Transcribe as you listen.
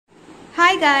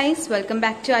Hi guys, welcome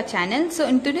back to our channel. So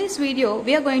in today's video,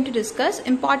 we are going to discuss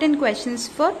important questions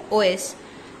for OS.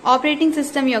 Operating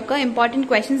system yokka important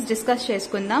questions discuss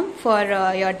cheskundam for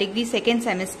your degree second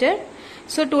semester.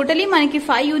 So totally manaki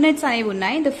 5 units anevi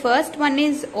unnai. The first one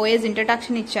is OS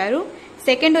introduction icharu.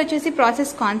 Second vachesi process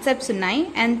concepts unnai,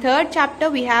 and third chapter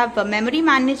we have memory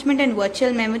management and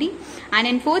virtual memory, and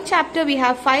in fourth chapter we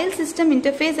have file system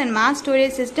interface and mass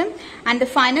storage system, and the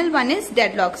final one is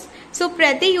deadlocks. So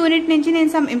prati unit nunchi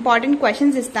nenu some important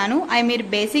questions istanu. I meer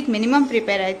basic minimum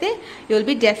prepare aithe you will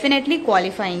be definitely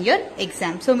qualifying your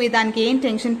exam. So meer daniki em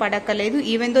tension padakaledu,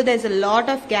 even though there is a lot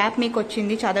of gap meeku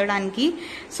ochindi chadavaniki.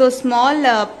 So small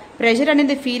pressure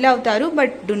anedi feel avtaru,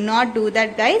 but do not do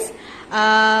that guys.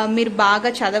 మీరు బాగా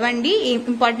చదవండి,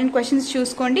 important questions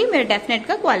చూసుకోండి, మీరు definite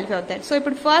గా qualify అవుతారు. So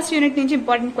ఇప్పుడు first unit నుంచి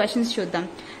important questions చూద్దాం.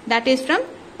 That is from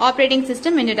operating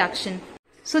system introduction.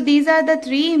 So these are the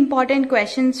 3 important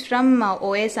questions from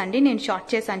OS అండి. నేను షార్ట్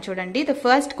చేశాను చూడండి. The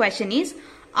first question is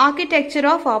architecture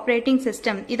of operating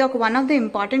system. ఇది ఒక one of the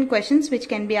important questions which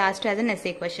can be asked as an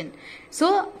essay question. So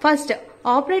first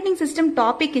operating system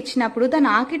topic ఇచ్చినప్పుడు దాని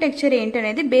architecture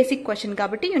ఏంటనేది basic question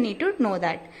కాబట్టి you need to know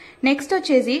that. Next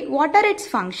వచ్చేసి what are it's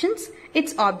functions,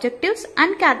 it's objectives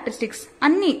and characteristics.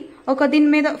 అన్ని ఒక దీని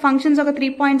మీద functions ఒక 3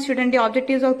 పాయింట్స్ చూడండి,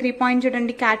 ఆబ్జెక్టివ్స్ ఒక 3 పాయింట్స్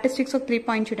చూడండి, క్యారెక్టరిస్టిక్స్ ఒక 3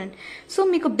 పాయింట్స్ చూడండి. సో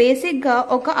మీకు బేసిక్ గా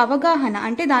ఒక అవగాహన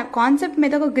అంటే దాని కాన్సెప్ట్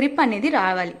మీద ఒక గ్రిప్ అనేది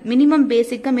రావాలి, మినిమం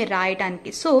బేసిక్ గా మీరు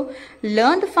రాయడానికి. So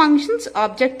learn the functions,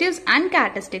 objectives and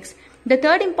characteristics. The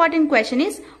third important question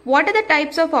is what are the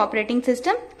types of operating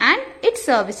system and its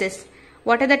services.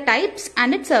 What are the types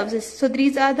and its services? So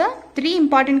these are the 3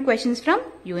 important questions from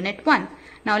unit 1.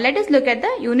 Now let us look at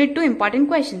the unit 2 important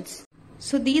questions.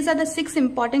 So these are the 6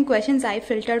 important questions I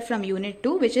filtered from unit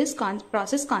 2, which is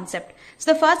process concept. So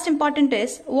the first important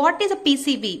is what is a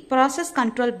PCB, process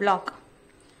control block.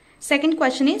 Second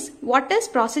question is what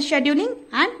is process scheduling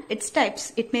and its types.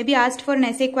 It may be asked for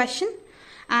an essay question.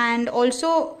 And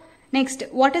also next,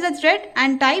 what is a thread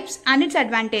and types and its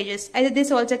advantages? This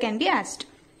also can be asked.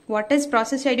 What is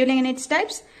process scheduling and its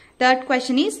types? Third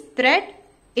question is thread,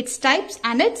 its types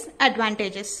and its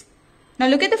advantages. Now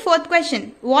look at the fourth question.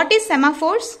 What is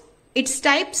semaphores, its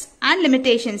types and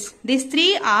limitations? These 3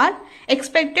 are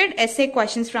expected essay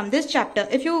questions from this chapter.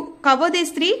 If you cover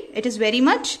these 3, it is very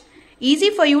much easy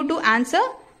for you to answer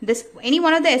any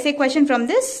one of the essay question from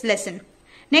this lesson.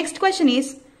 Next question is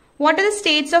what are the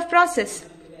states of process?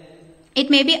 It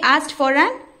may be asked for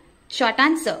an short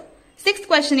answer. Sixth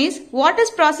question is what is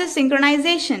process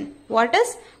synchronization? What is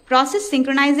process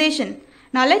synchronization?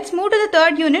 Now let's move to the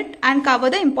third unit and cover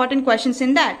the important questions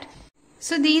in that.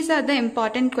 So these are the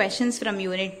important questions from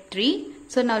unit 3.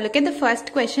 So now look at the first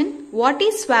question. What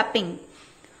is swapping?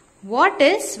 What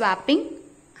is swapping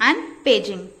and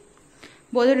paging?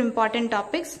 Both are important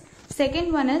topics. Second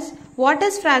one is what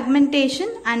is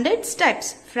fragmentation and its types?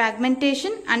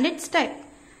 Fragmentation and its type.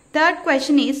 Third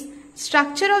question is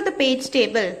structure of the page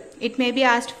table. It may be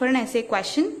asked for an essay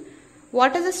question.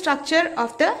 What is the structure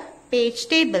of the page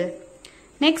table?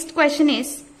 Next question is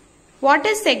what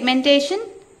is segmentation,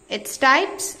 its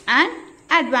types and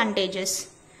advantages.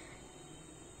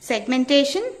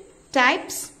 Segmentation,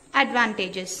 types,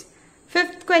 advantages.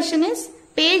 Fifth question is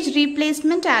page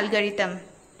replacement algorithm.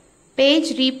 Page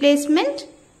replacement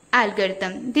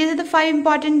algorithm. These are the 5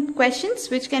 important questions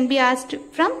which can be asked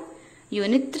from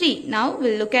Unit 3. Now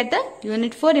we'll look at the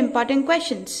Unit 4 important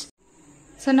questions.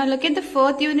 So now look at the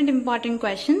 4th unit important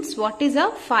questions. What is a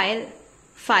file?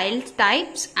 File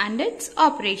types and its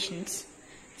operations.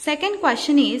 Second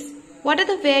question is what are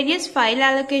the various file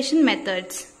allocation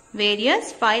methods?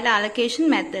 Various file allocation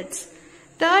methods.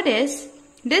 Third is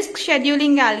disk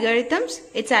scheduling algorithms,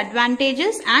 its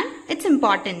advantages and its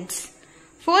importance.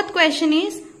 Fourth question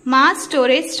is mass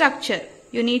storage structure.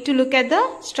 You need to look at the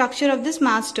structure of this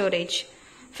mass storage.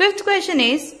 Fifth question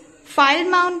is file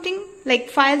mounting,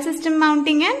 like file system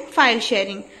mounting and file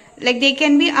sharing. Like they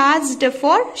can be asked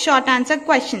for short answer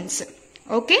questions.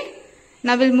 Okay.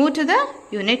 Now we'll move to the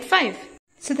unit 5.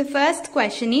 So the first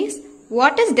question is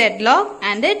what is deadlock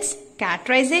and its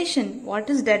characterization?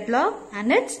 What is deadlock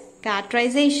and its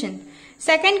characterization?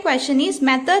 Second question is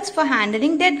methods for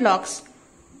handling deadlocks.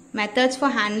 Methods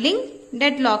for handling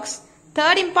deadlocks.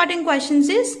 Third important questions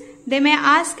is they may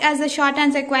ask as a short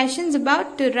answer questions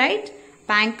about to write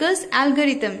Banker's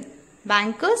algorithm.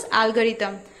 Banker's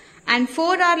algorithm. And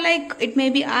 4 are like it may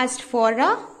be asked for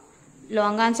a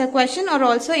long answer question or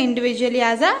also individually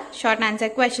as a short answer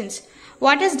questions.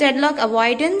 What is deadlock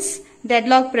avoidance,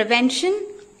 deadlock prevention,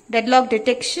 deadlock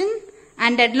detection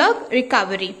and deadlock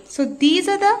recovery? So these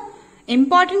are the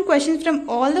important questions from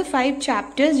all the 5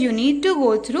 chapters you need to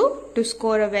go through to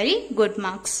score a very good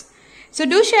marks. So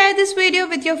do share this video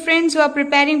with your friends who are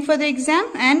preparing for the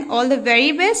exam, and all the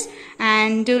very best,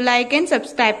 and do like and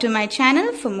subscribe to my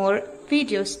channel for more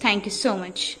videos. Thank you so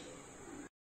much.